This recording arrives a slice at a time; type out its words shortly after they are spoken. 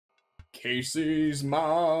Casey's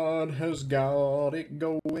mod has got it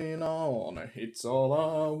going on. It's all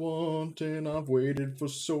I want and I've waited for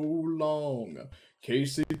so long.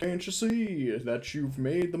 Casey, can't you see that you've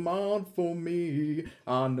made the mod for me?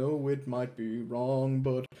 I know it might be wrong,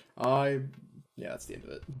 but yeah, that's the end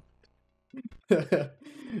of it.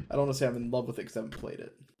 I don't want to say I'm in love with it because I haven't played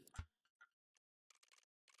it.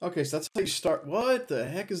 Okay, so that's how you start. What the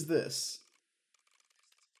heck is this?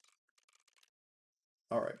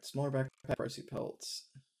 Alright, smaller backpack, pricey pelts.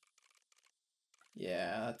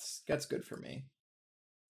 Yeah, that's good for me.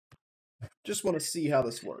 Just want to see how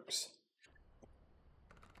this works.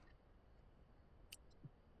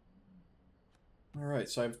 Alright,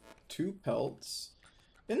 so I have 2 pelts.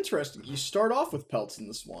 Interesting, you start off with pelts in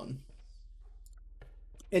this one.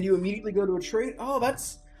 And you immediately go to a trade? Oh,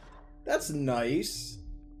 that's nice.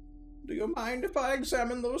 Do you mind if I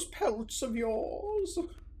examine those pelts of yours?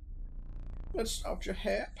 Let's start your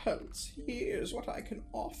hair pelts. Here's what I can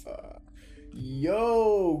offer.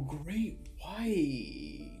 Yo, great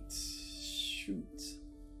white. Shoot.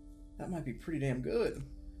 That might be pretty damn good.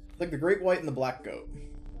 Like the great white and the black goat.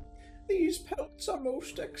 These pelts are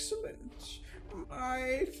most excellent.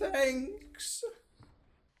 My thanks.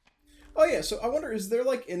 Oh yeah, so I wonder, is there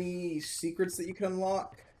like any secrets that you can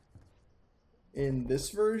unlock in this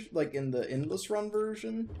version, like in the Endless Run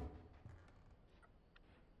version?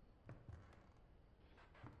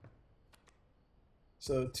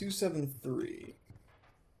 So 273.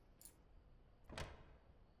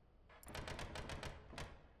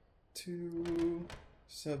 Two,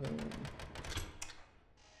 7.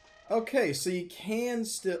 Okay, so you can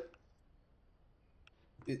still.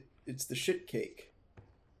 It's the shit cake.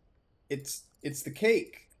 It's the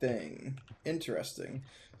cake thing. Interesting.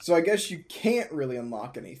 So I guess you can't really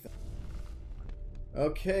unlock anything.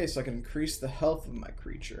 Okay, so I can increase the health of my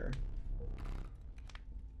creature.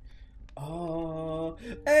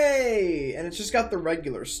 Hey! And it's just got the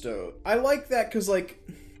regular stoat. I like that because, like,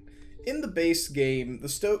 in the base game, the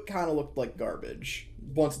stoat kind of looked like garbage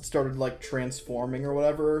once it started, like, transforming or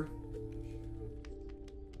whatever.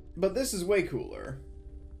 But this is way cooler.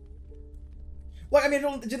 Like, I mean,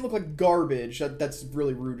 it didn't look like garbage. That's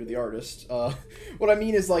really rude to the artist. What I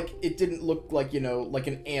mean is, like, it didn't look like, you know, like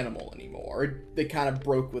an animal anymore. They kind of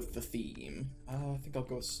broke with the theme. I think I'll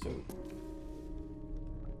go with stoat.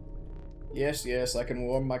 Yes, yes, I can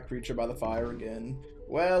warm my creature by the fire again.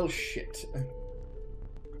 Well, shit.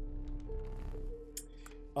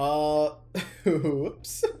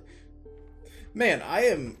 Whoops. Man, I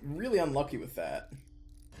am really unlucky with that.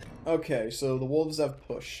 Okay, so the wolves have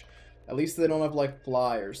push. At least they don't have, like,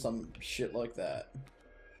 fly or some shit like that.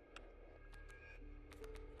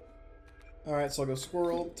 Alright, so I'll go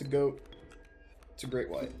squirrel to goat to great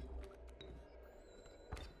white.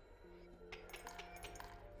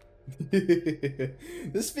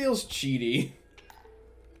 This feels cheaty.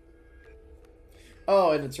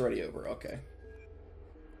 Oh, and it's already over. Okay.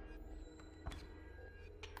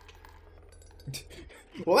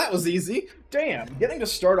 Well, that was easy. Damn, getting to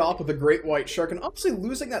start off with a great white shark, and honestly,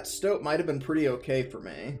 losing that stoat might have been pretty okay for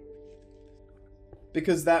me.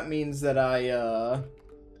 Because that means that I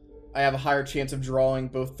have a higher chance of drawing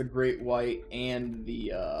both the great white and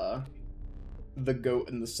the goat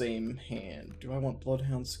in the same hand. Do I want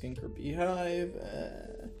bloodhound, skink, or beehive?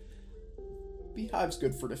 Beehive's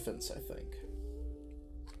good for defense, I think.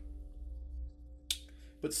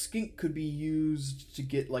 But skink could be used to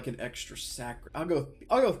get like an extra sack. I'll go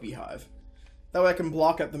with beehive. That way I can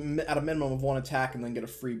block at a minimum of 1 attack and then get a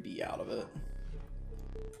free bee out of it.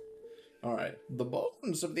 Alright. The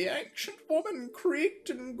bones of the ancient woman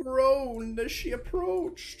creaked and groaned as she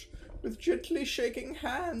approached. With gently shaking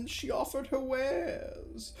hands, she offered her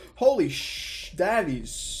wares. Holy that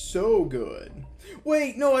is so good.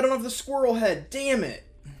 Wait, no, I don't have the squirrel head. Damn it.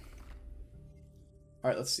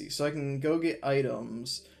 Alright, let's see. So I can go get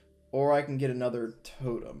items, or I can get another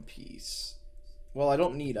totem piece. Well, I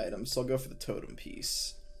don't need items, so I'll go for the totem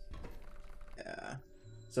piece. Yeah.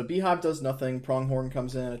 So beehive does nothing. Pronghorn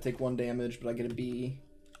comes in. I take 1 damage, but I get a bee.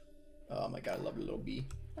 Oh my god, I love the little bee.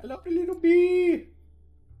 I love the little bee!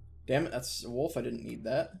 Damn it, that's a wolf. I didn't need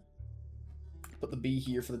that. Put the bee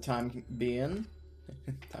here for the time being.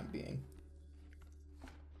 Time being.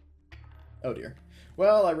 Oh dear.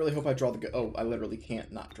 Well, I really hope I draw the goat. Oh, I literally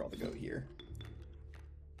can't not draw the goat here.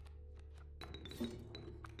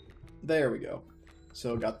 There we go.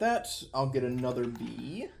 So, got that. I'll get another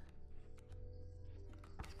bee.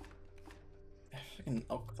 Fucking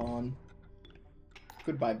elk fawn.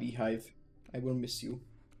 Goodbye, beehive. I will miss you.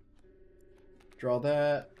 Draw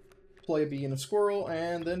that. Play a bee and a squirrel,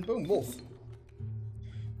 and then boom, wolf.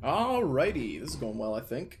 Alrighty, this is going well, I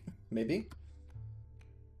think. Maybe.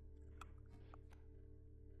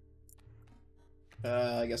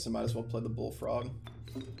 I guess I might as well play the bullfrog.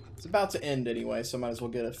 It's about to end anyway, so I might as well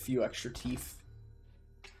get a few extra teeth.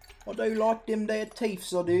 I do like them there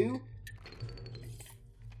teeths, I do.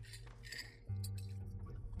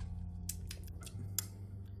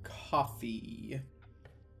 Coffee.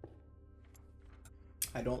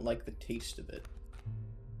 I don't like the taste of it.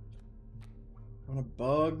 I want a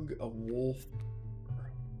bug, a wolf.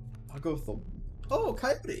 I'll go with the... Oh,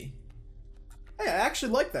 coyote. Hey, I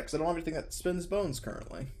actually like that because I don't have anything that spins bones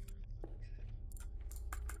currently.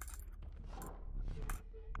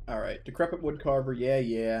 Alright, decrepit woodcarver,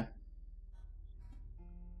 yeah.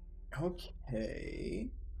 Okay.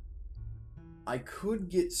 I could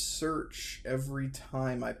get search every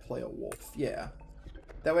time I play a wolf, yeah.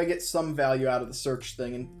 That way I get some value out of the search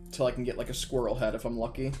thing until I can get like a squirrel head if I'm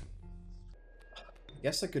lucky. I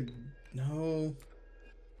guess I could... No...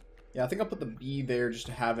 Yeah, I think I'll put the bee there just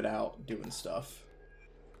to have it out doing stuff.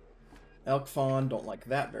 Elk fawn, don't like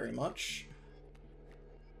that very much.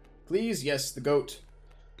 Please, yes, the goat.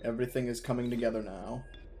 Everything is coming together now.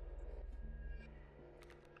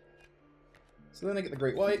 So then I get the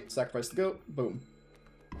great white, sacrifice the goat, boom.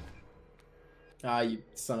 Ah, you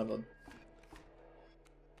son of a...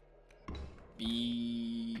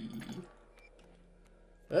 Bee...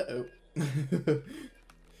 Uh-oh.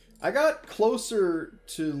 I got closer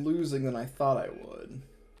to losing than I thought I would.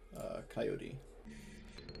 Coyote.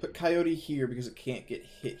 Put coyote here because it can't get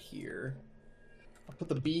hit here. I'll put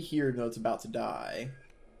the bee here even though it's about to die.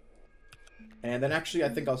 And then actually I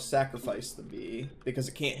think I'll sacrifice the bee because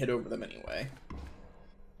it can't hit over them anyway.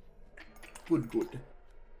 Good.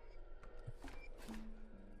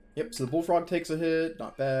 Yep, so the bullfrog takes a hit,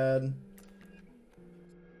 not bad.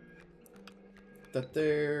 Put that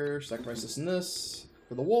there, sacrifice this and this.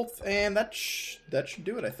 For the wolf, and that should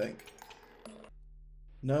do it, I think.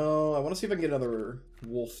 No, I want to see if I can get another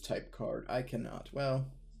wolf-type card. I cannot. Well,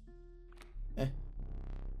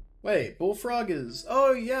 Wait, bullfrog is...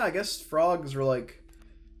 Oh, yeah, I guess frogs are like...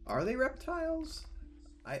 Are they reptiles?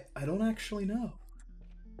 I don't actually know.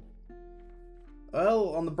 Well,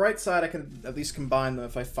 on the bright side, I can at least combine them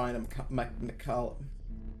if I find them.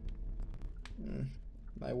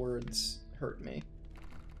 My words hurt me.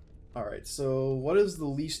 Alright, so what is the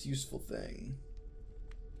least useful thing?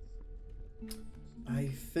 I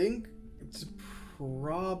think it's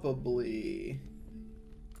probably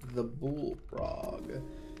the bullfrog.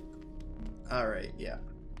 Alright, yeah.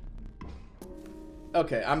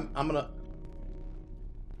 Okay, I'm gonna...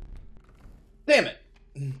 Damn it!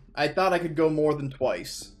 I thought I could go more than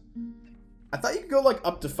twice. I thought you could go like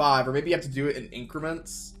up to 5, or maybe you have to do it in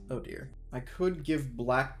increments. Oh dear. I could give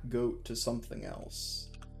black goat to something else.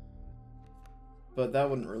 But that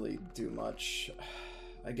wouldn't really do much.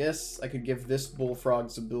 I guess I could give this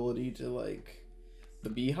bullfrog's ability to, like, the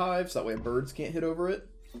beehive, so that way birds can't hit over it.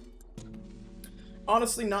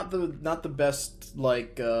 Honestly, not the best,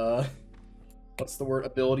 like, what's the word?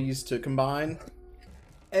 Abilities to combine.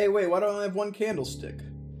 Hey, wait, why don't I have one candlestick?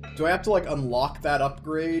 Do I have to, like, unlock that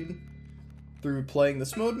upgrade through playing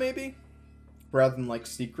this mode, maybe? Rather than, like,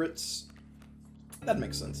 secrets? That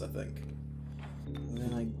makes sense, I think. And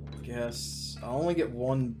then I guess... I'll only get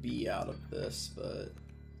one bee out of this, but...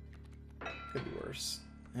 Could be worse.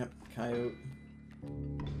 Yep, coyote.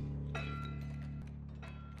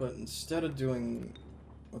 But instead of doing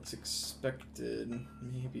what's expected,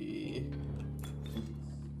 maybe...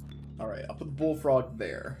 Alright, I'll put the bullfrog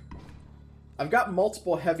there. I've got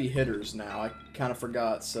multiple heavy hitters now, I kind of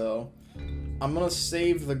forgot, so... I'm gonna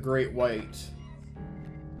save the great white.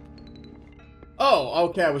 Oh,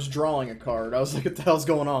 okay, I was drawing a card. I was like, what the hell's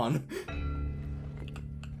going on?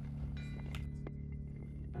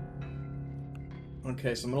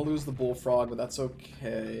 Okay, so I'm gonna lose the bullfrog, but that's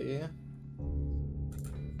okay.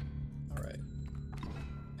 Alright.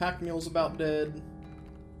 Pack mule's about dead.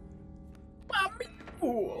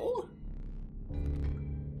 Cool.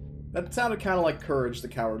 That sounded kind of like Courage the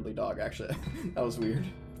Cowardly Dog, actually. That was weird.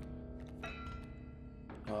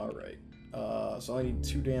 Alright. So I need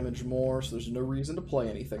 2 damage more, so there's no reason to play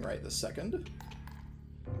anything right this second.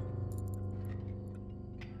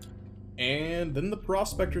 And then the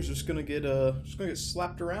prospector's just gonna get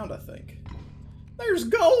slapped around, I think. There's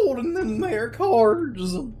gold and then there are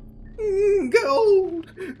cards.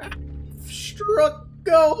 Gold. Struck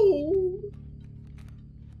gold.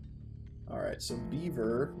 Alright, so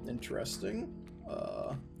beaver, interesting.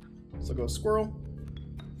 So go squirrel.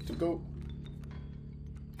 To goat.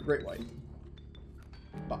 Great white.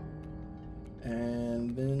 Bop.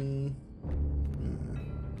 And then...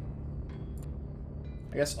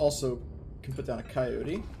 I guess also can put down a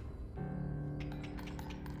coyote.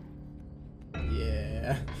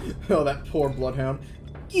 Yeah. Oh, that poor bloodhound.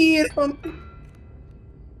 Get him!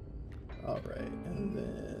 Alright, and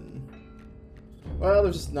then... Well,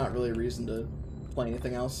 there's just not really a reason to play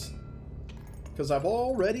anything else. Because I've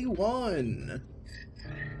already won!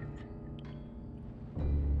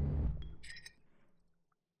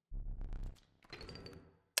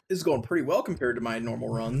 This is going pretty well compared to my normal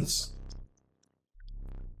runs.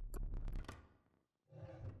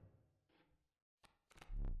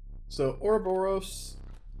 So, Ouroboros...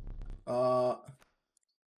 Yeah,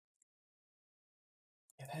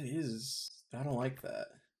 that is... I don't like that.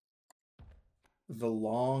 The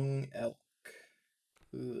Long Elk.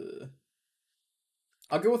 Ugh.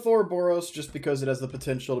 I'll go with Ouroboros just because it has the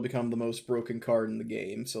potential to become the most broken card in the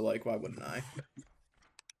game, so, like, why wouldn't I?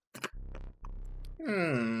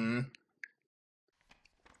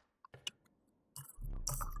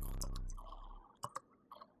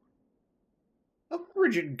 A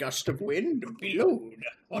frigid gust of wind blowed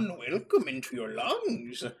unwelcome into your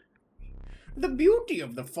lungs. The beauty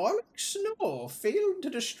of the falling snow failed to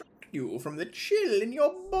distract you from the chill in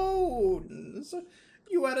your bones.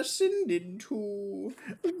 You had ascended to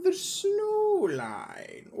the snow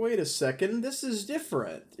line. Wait a second, this is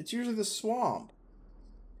different. It's usually the swamp.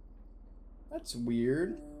 That's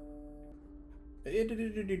weird. I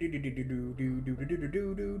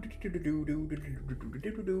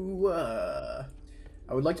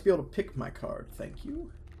would like to be able to pick my card, thank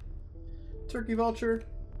you. Turkey Vulture,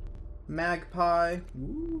 Magpie,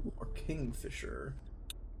 ooh, or Kingfisher.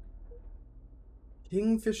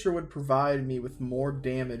 Kingfisher would provide me with more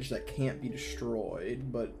damage that can't be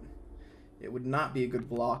destroyed, but it would not be a good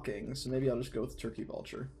blocking, so maybe I'll just go with Turkey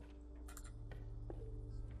Vulture.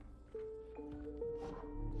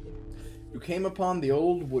 You came upon the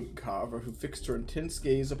old woodcarver who fixed her intense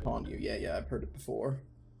gaze upon you. Yeah, I've heard it before.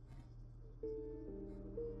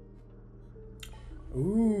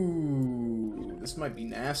 Ooh, this might be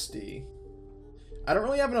nasty. I don't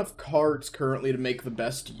really have enough cards currently to make the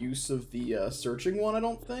best use of the searching one, I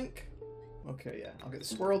don't think. Okay, yeah, I'll get the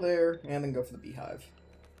squirrel there, and then go for the beehive.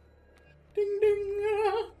 Ding ding!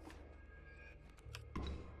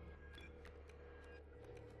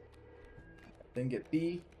 Then get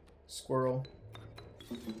bee. Squirrel,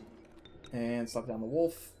 and slap down the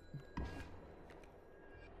wolf.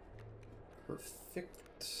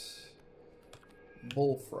 Perfect.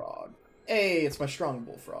 Bullfrog. Hey, it's my strong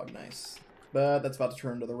bullfrog. Nice. But that's about to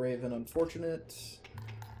turn to the raven. Unfortunate.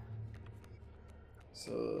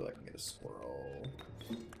 So I can get a squirrel.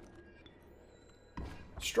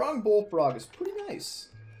 Strong bullfrog is pretty nice.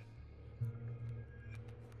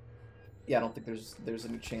 Yeah, I don't think there's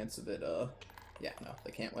any chance of it, yeah, no, they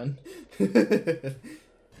can't win.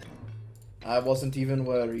 I wasn't even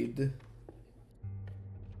worried.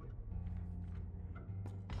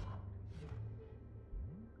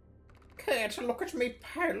 Care to look at me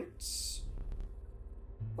pelts?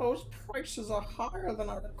 Those prices are higher than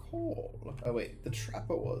I recall. Oh wait, the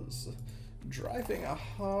trapper was driving a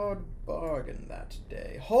hard bargain that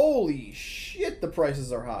day. Holy shit, the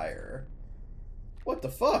prices are higher. What the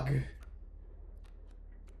fuck?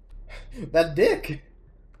 That dick!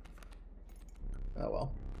 Oh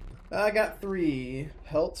well. I got 3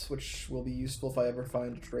 pelts, which will be useful if I ever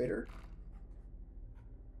find a trader.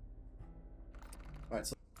 Alright,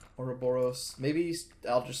 so Ouroboros. Maybe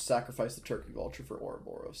I'll just sacrifice the Turkey Vulture for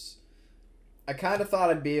Ouroboros. I kind of thought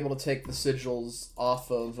I'd be able to take the sigils off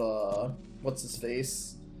of,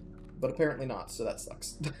 what's-his-face? But apparently not, so that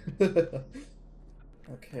sucks.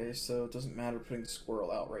 Okay, so it doesn't matter putting the squirrel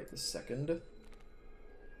out right this second.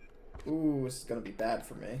 Ooh, this is gonna be bad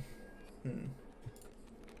for me.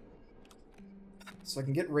 So I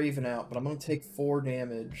can get Raven out, but I'm gonna take 4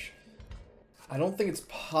 damage. I don't think it's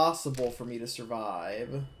possible for me to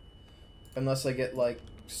survive. Unless I get, like,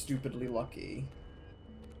 stupidly lucky.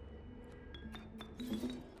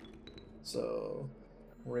 So,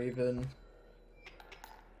 Raven.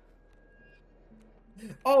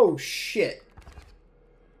 Oh, shit!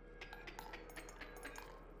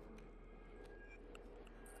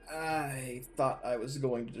 I thought I was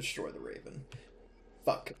going to destroy the Raven.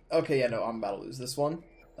 Fuck. Okay, yeah, no, I'm about to lose this one.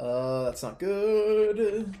 That's not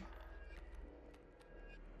good.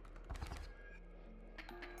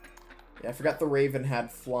 Yeah, I forgot the Raven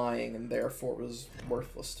had flying and therefore was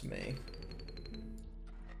worthless to me.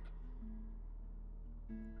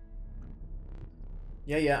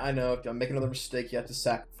 Yeah, I know. If I make another mistake, you have to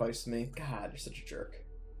sacrifice me. God, you're such a jerk.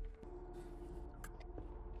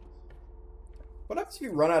 What happens if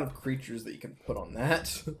you run out of creatures that you can put on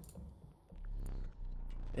that?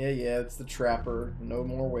 Yeah, it's the trapper. No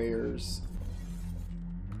more wares.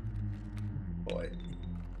 Boy.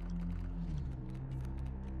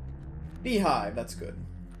 Beehive, that's good.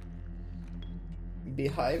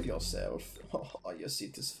 Behave yourself. Oh, you see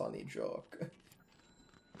this funny joke.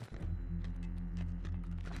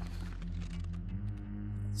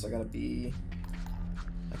 So I gotta be...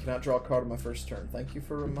 I cannot draw a card on my first turn. Thank you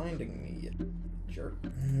for reminding me, you jerk.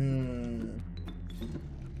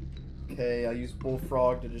 Okay, I'll use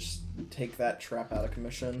Bullfrog to just take that trap out of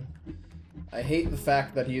commission. I hate the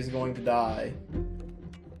fact that he is going to die.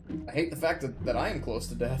 I hate the fact that I am close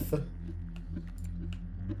to death.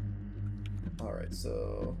 Alright,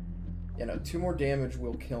 so... Yeah, no, 2 more damage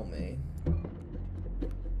will kill me.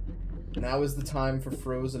 Now is the time for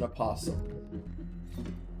Frozen Opossum.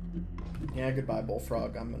 Yeah, goodbye,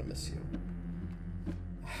 Bullfrog. I'm gonna miss you.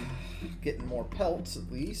 Getting more pelts,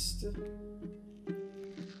 at least.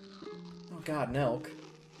 Oh god, an elk.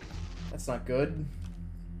 That's not good.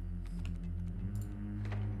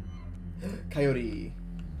 Coyote.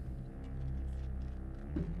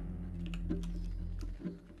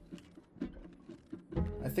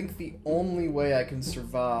 I think the only way I can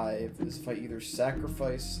survive is if I either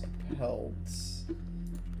sacrifice a pelt.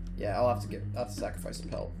 Yeah, I'll have to sacrifice a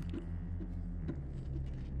pelt.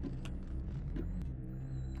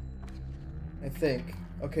 I think.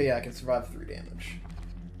 Okay, yeah, I can survive 3 damage.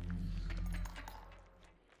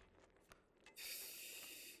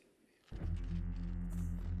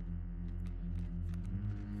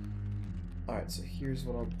 Alright, so here's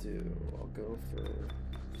what I'll do. I'll go for...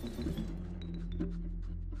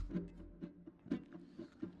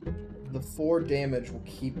 The 4 damage will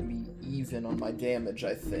keep me even on my damage,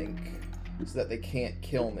 I think. So that they can't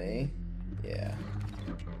kill me. Yeah.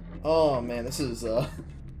 Oh, man, this is, oh.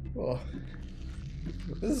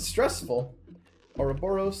 This is stressful.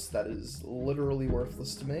 Ouroboros, that is literally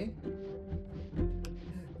worthless to me.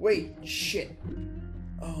 Wait, shit.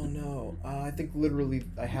 Oh, no. I think literally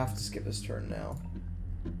I have to skip this turn now.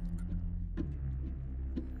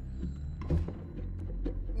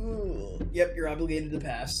 Ugh. Yep, you're obligated to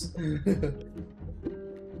pass.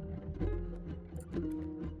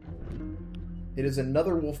 It is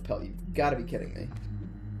another wolf pelt. You've got to be kidding me.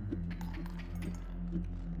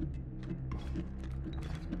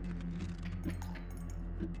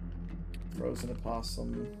 Frozen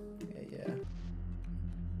Opossum. Yeah.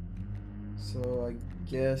 So I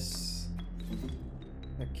guess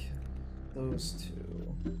those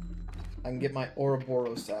 2. I can get my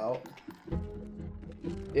Ouroboros out.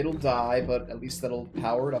 It'll die, but at least that'll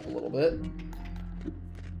power it up a little bit.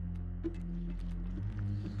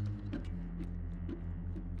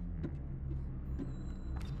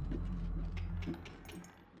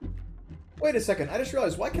 Wait a second, I just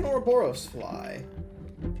realized, why can Ouroboros fly?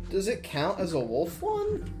 Does it count as a wolf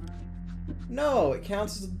one? No, it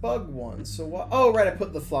counts as a bug one, so what? Oh, right, I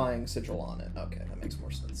put the flying sigil on it. Okay, that makes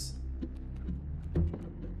more sense.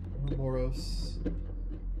 Ouroboros.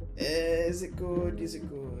 Is it good? Is it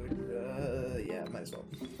good? Yeah, might as well.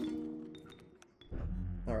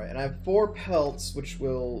 Alright, and I have 4 pelts, which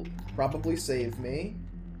will probably save me.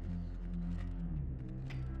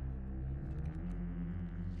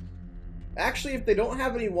 Actually, if they don't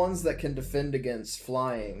have any ones that can defend against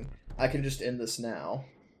flying, I can just end this now.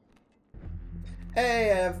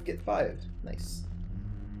 Hey, I have get 5. Nice.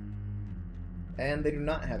 And they do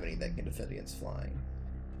not have any that can defend against flying.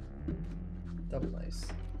 Double nice.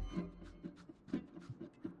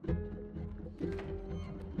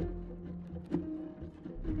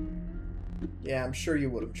 Yeah, I'm sure you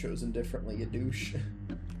would have chosen differently, you douche.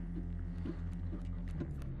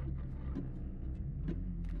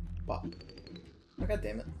 Pop. Oh, god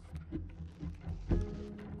damn it.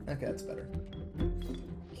 Okay, that's better.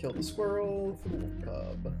 Kill the squirrel for the wolf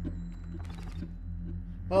cub.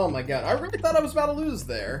 Oh my god, I really thought I was about to lose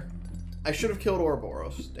there. I should have killed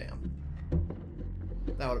Ouroboros, damn.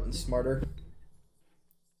 That would have been smarter.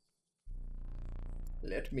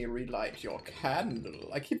 Let me relight your candle.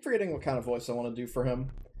 I keep forgetting what kind of voice I want to do for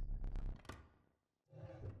him.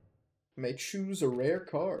 May choose a rare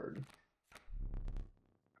card.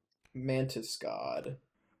 Mantis God.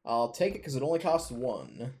 I'll take it because it only costs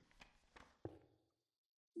 1.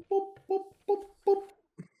 Boop, boop, boop, boop.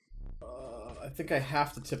 I think I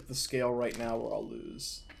have to tip the scale right now or I'll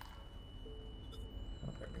lose.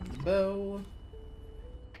 I'll ring the bell.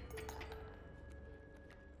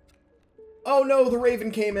 Oh no, the raven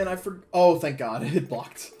came in. Oh, thank God, it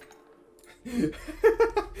blocked. I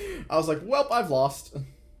was like, welp, I've lost.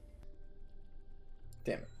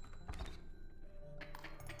 Damn it.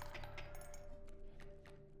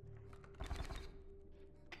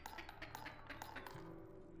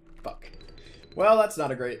 Fuck. Well, that's not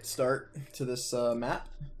a great start to this map.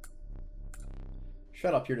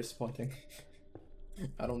 Shut up, you're disappointing.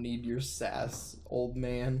 I don't need your sass, old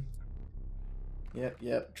man.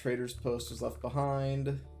 Yep, trader's post is left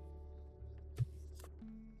behind.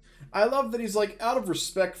 I love that he's like, out of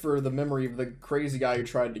respect for the memory of the crazy guy who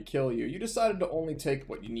tried to kill you, you decided to only take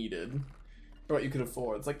what you needed. Or what you could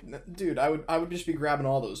afford. It's like, dude, I would just be grabbing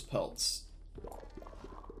all those pelts.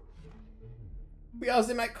 We are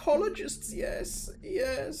the mycologists, yes,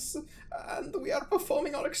 and we are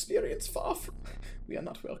performing our experience far from... We are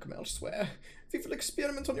not welcome elsewhere. We will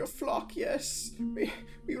experiment on your flock, yes. We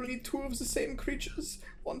will need 2 of the same creatures,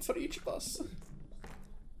 1 for each of us.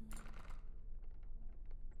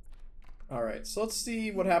 Alright, so let's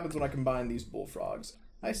see what happens when I combine these bullfrogs.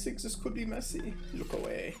 I think this could be messy. Look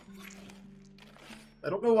away. I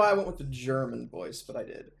don't know why I went with the German voice, but I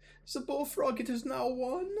did. The bullfrog, it is now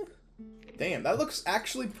 1. Damn, that looks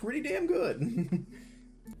actually pretty damn good.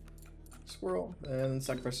 Squirrel. And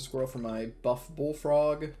sacrifice a squirrel for my buff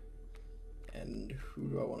bullfrog. And who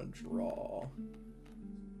do I want to draw?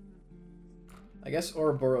 I guess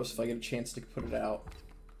Ouroboros if I get a chance to put it out.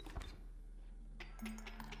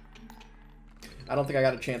 I don't think I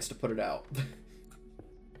got a chance to put it out.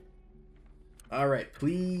 Alright,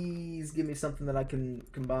 please give me something that I can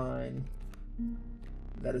combine.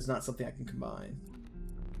 That is not something I can combine.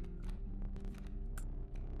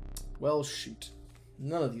 Well, shoot.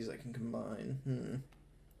 None of these I can combine.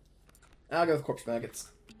 I'll go with corpse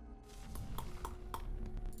maggots.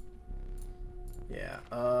 Yeah,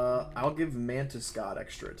 I'll give Mantis God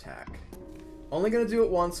extra attack. Only gonna do it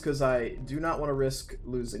once because I do not want to risk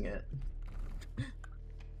losing it.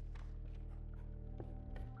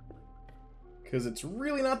 Because it's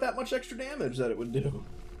really not that much extra damage that it would do.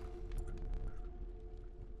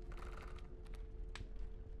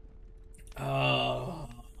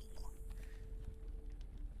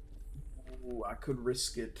 Ooh, I could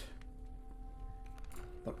risk it.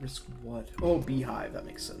 But risk what? Oh, Beehive, that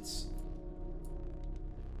makes sense.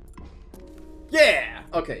 Yeah!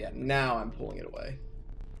 Okay, yeah, now I'm pulling it away.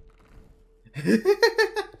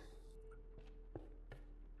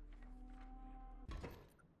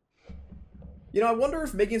 You know, I wonder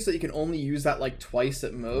if making it so that you can only use that, like, twice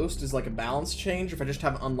at most is, like, a balance change, or if I just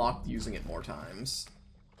haven't unlocked using it more times.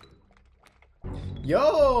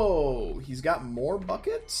 Yo! He's got more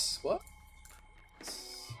buckets? What?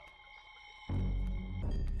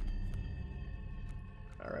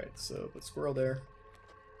 Alright, so put squirrel there.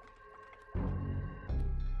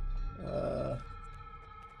 Oh,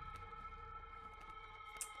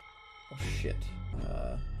 shit.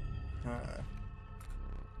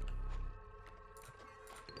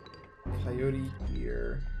 Coyote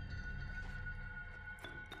here.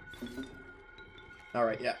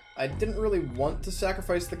 Alright, yeah. I didn't really want to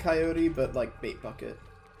sacrifice the coyote, but, like, bait bucket.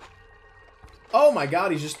 Oh my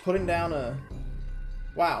god, he's just putting down a...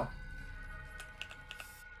 Wow.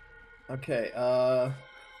 Okay,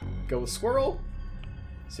 go with squirrel.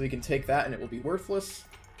 So he can take that and it will be worthless.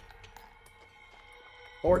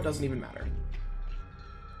 Or it doesn't even matter.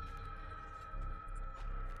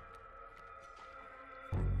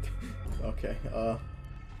 Okay,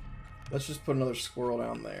 let's just put another squirrel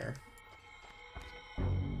down there.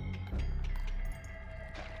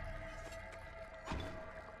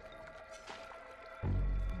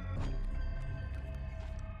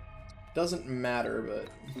 Doesn't matter,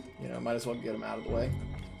 but, you know, might as well get him out of the way.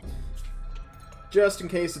 Just in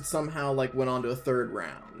case it somehow, like, went on to a 3rd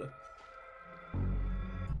round.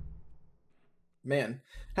 Man,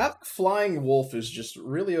 having Flying Wolf is just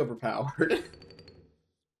really overpowered.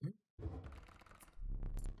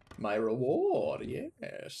 My reward,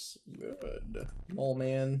 yes. Good. Mole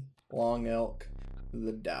Man, Long Elk,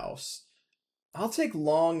 the Douse. I'll take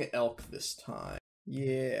Long Elk this time.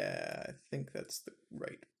 Yeah, I think that's the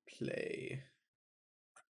right play.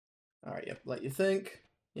 Alright, yep, let you think.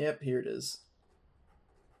 Yep, here it is.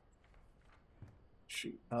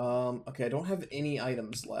 Shoot. Okay, I don't have any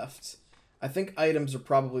items left. I think items are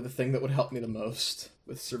probably the thing that would help me the most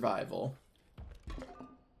with survival.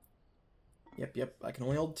 Yep, I can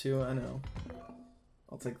only hold 2, I know.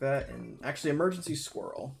 I'll take that, and actually, emergency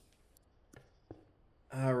squirrel.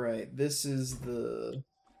 Alright, this is the...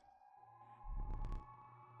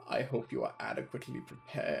 I hope you are adequately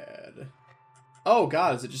prepared. Oh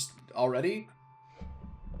god, is it just already?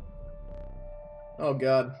 Oh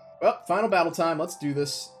god. Well, final battle time, let's do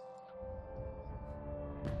this.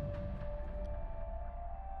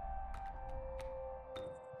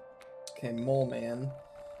 Okay, Mole Man.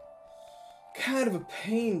 Kind of a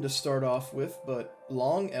pain to start off with, but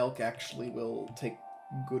Long Elk actually will take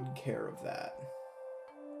good care of that.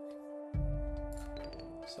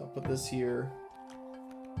 So I'll put this here.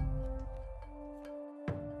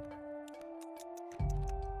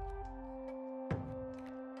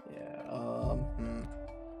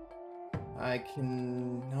 I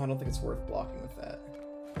can... No, I don't think it's worth blocking with that.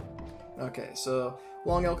 Okay, so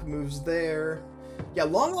Long Elk moves there. Yeah,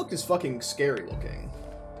 Long Elk is fucking scary looking.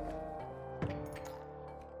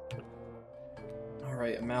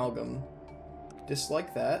 Alright, Amalgam.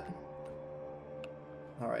 Dislike that.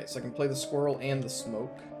 Alright, so I can play the Squirrel and the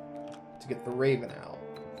Smoke to get the Raven out.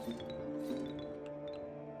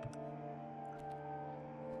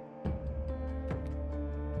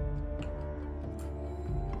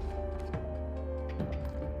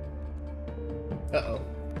 Uh-oh.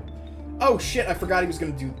 Oh shit, I forgot he was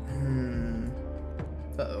gonna do...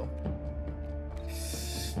 Uh-oh.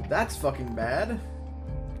 That's fucking bad.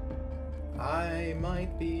 I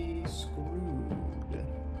might be screwed.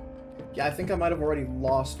 Yeah, I think I might have already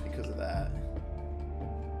lost because of that.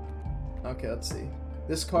 Okay, let's see.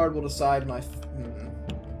 This card will decide my...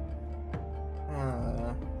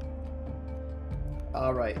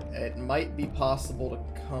 Alright, it might be possible to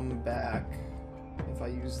come back if I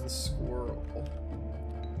use the Squirrel.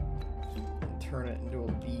 And turn it into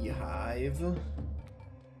a beehive.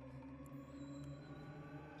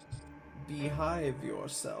 Beehive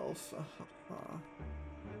yourself.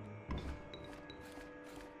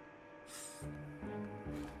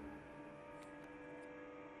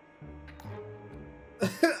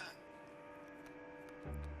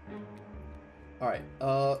 Alright,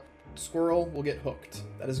 Squirrel will get hooked.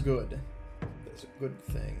 That is good. That's a good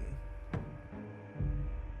thing.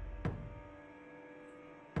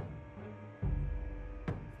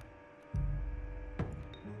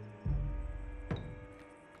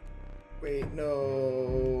 Wait,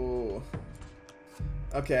 no.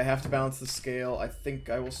 Okay, I have to balance the scale. I think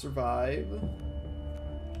I will survive.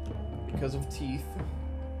 Because of teeth.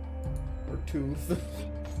 Or tooth.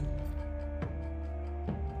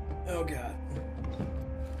 Oh god.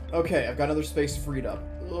 Okay, I've got another space freed up.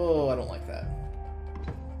 Oh, I don't like that.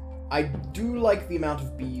 I do like the amount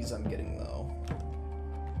of bees I'm getting, though.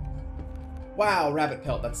 Wow, rabbit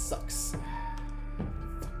pelt, that sucks.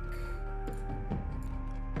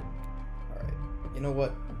 Alright, you know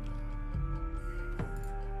what?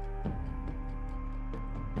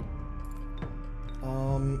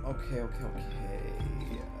 Okay.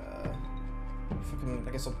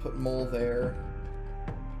 I guess I'll put mole there.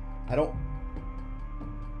 I don't...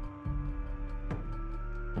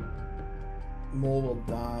 Mole will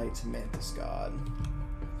die to Mantis God.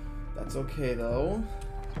 That's okay, though.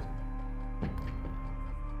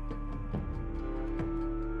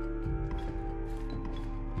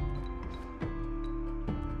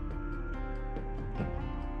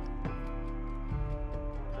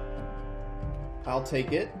 I'll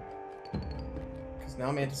take it. Because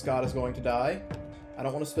now Mantis God is going to die. I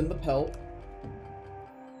don't want to spend the pelt.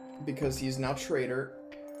 Because he's now traitor.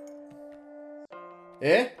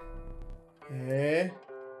 Eh? Eh?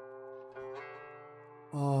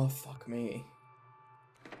 Oh, fuck me.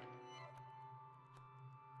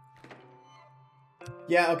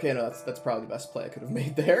 Yeah, okay, no, that's probably the best play I could have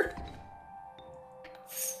made there.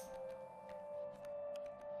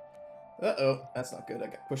 Uh-oh, that's not good. I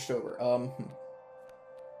got pushed over.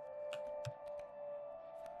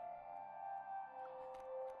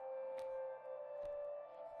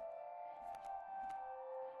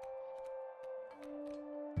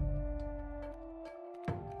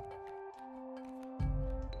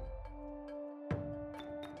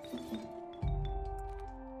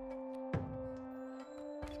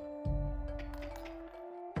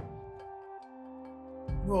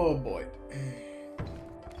 Oh boy.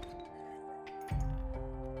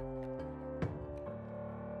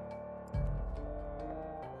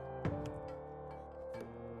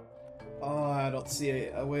 Oh, I don't see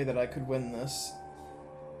a way that I could win this.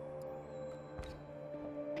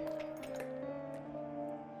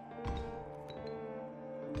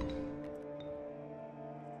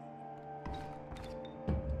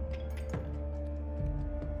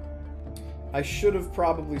 I should have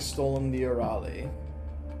probably stolen the Orale.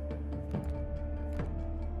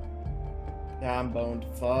 Yeah, I'm boned.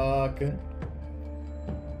 Fuck.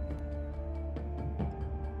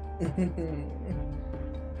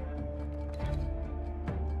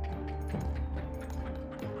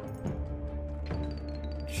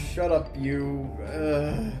 Shut up, you.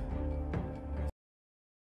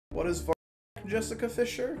 What is Jessica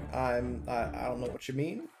Fisher? I don't know what you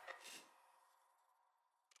mean.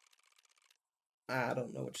 I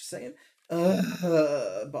don't know what you're saying.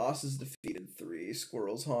 Bosses defeated 3,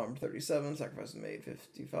 squirrels harmed 37, sacrifices made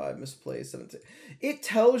 55, misplays 17. It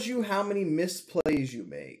tells you how many misplays you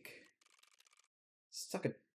make. Suck a